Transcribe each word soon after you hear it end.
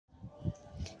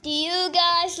Do you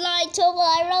guys like to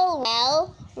viral?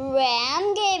 Well,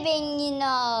 Ram giving you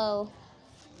know.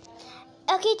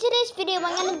 Okay, today's video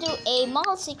I'm gonna do a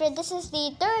mall secret. This is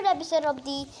the third episode of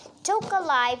the Toca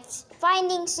Lives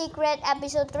Finding Secret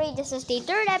episode 3. This is the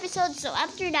third episode. So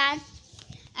after that,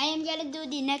 I am gonna do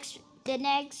the next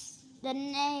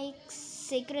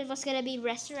secret was gonna be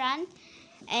restaurant,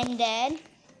 and then.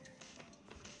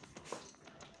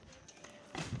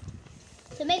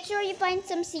 So make sure you find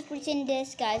some secrets in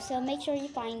this, guys. So make sure you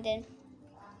find them.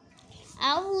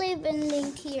 I'll leave a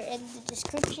link here in the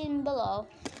description below.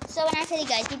 So actually,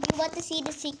 guys, if you want to see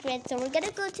the secrets, so we're gonna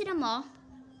go to the mall.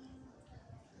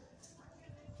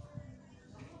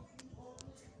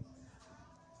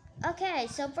 Okay,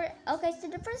 so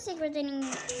the first secret in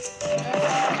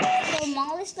so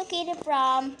mall is located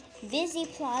from Busy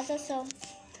Plaza. So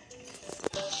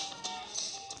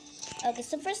okay,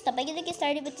 so first up, I'm gonna get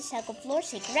started with the second floor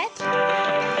secret.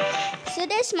 So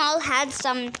this mall had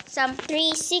some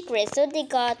 3 secrets. So they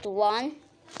got one.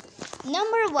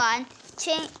 Number one,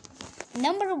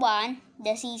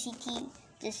 the CCTV,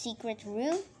 the secret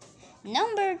room.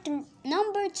 Number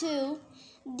 2,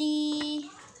 the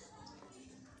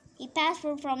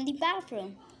password from the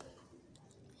bathroom.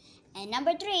 And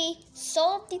number 3,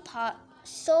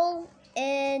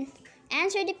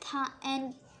 answer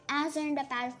the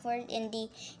password in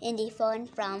the phone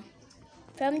from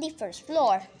the first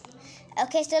floor.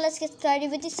 Okay, so let's get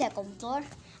started with the second floor.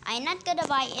 I'm not gonna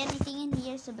buy anything in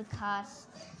here, so because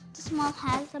this mall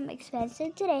has some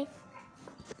expensive today.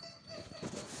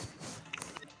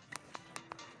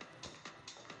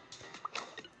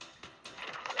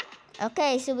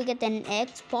 Okay, so we get an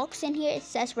X box in here. It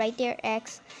says right there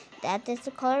X. That is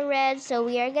the color red. So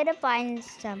we are gonna find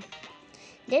some.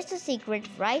 There's a secret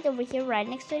right over here, right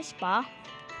next to the spa.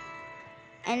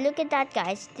 And look at that,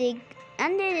 guys.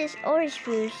 Under this orange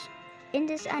juice,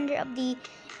 behind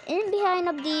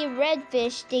of the red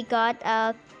fish, they got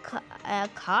a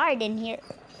card in here.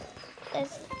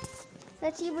 Let's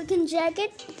see if we can check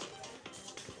it.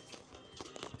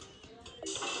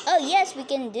 Oh yes, we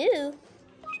can do.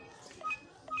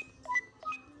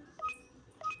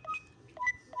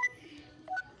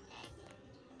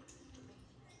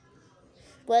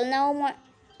 Well,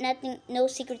 no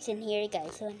secrets in here,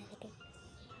 guys. So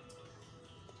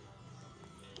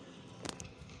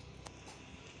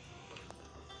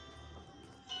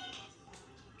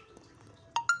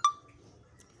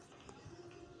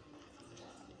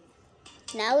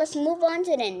now let's move on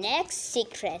to the next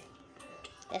secret.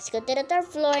 Let's go to the third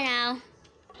floor now.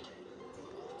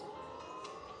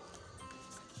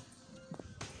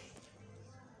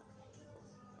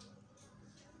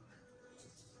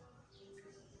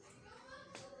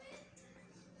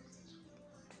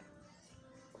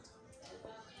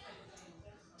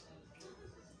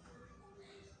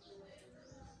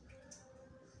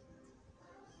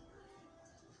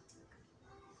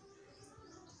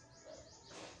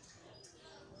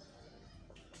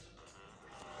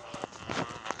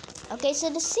 Okay, so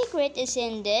the secret is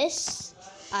in this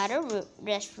other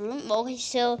restroom. Okay,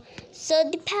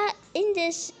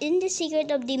 in the secret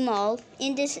of the mall,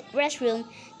 in this restroom,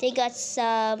 they got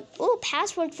some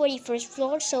password for the first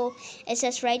floor. So it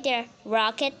says right there,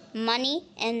 rocket, money,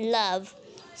 and love.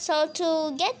 So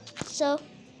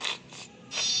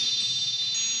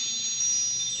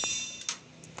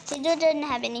they don't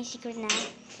have any secret now.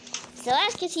 So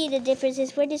as you can see, the difference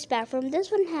is for this bathroom.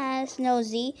 This one has no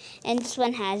Z, and this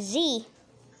one has Z.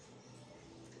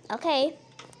 Okay,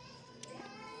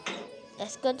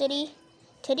 let's go to the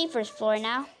first floor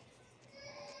now.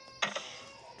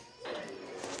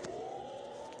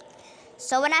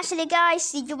 So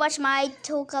guys, did you watch my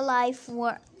Toca Life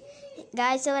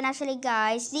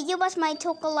did you watch my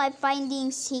Toca Life Finding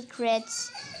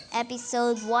Secrets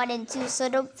episode 1 and 2? So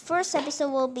the first episode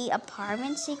will be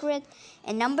apartment secret,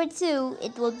 and number 2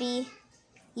 it will be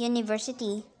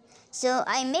university. So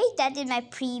I made that in my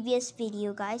previous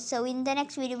video, guys. So in the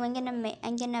next video, I'm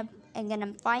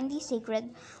gonna find the secret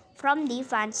from the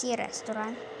fancy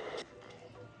restaurant.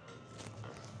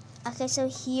 Okay, so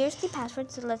here's the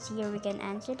password. So let's see if we can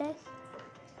answer this.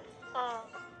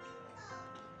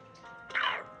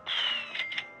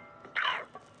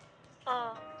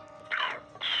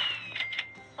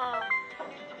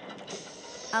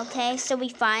 Okay, so we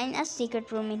find a secret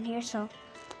room in here. So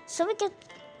we get.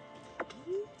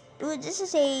 Ooh, this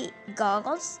is a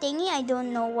goggles thingy. I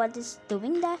don't know what is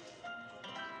doing that.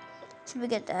 So we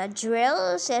get a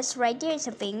drill. It says right there, it's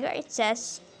a finger. It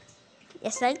says,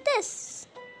 it's like this.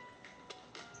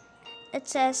 It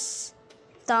says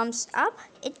thumbs up.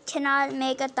 It cannot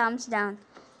make a thumbs down.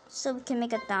 So we can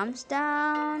make a thumbs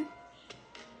down.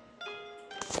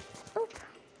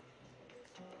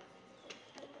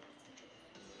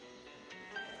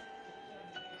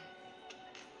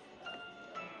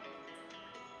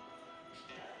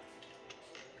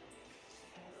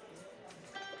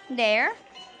 There.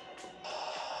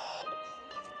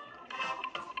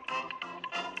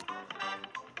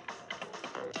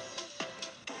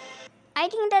 I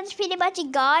think that's pretty much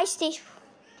it,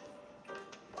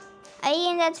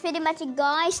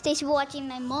 guys. Thanks for watching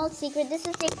my mall secret. This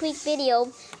is a quick video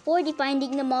for the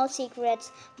finding the mall secrets.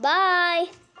 Bye.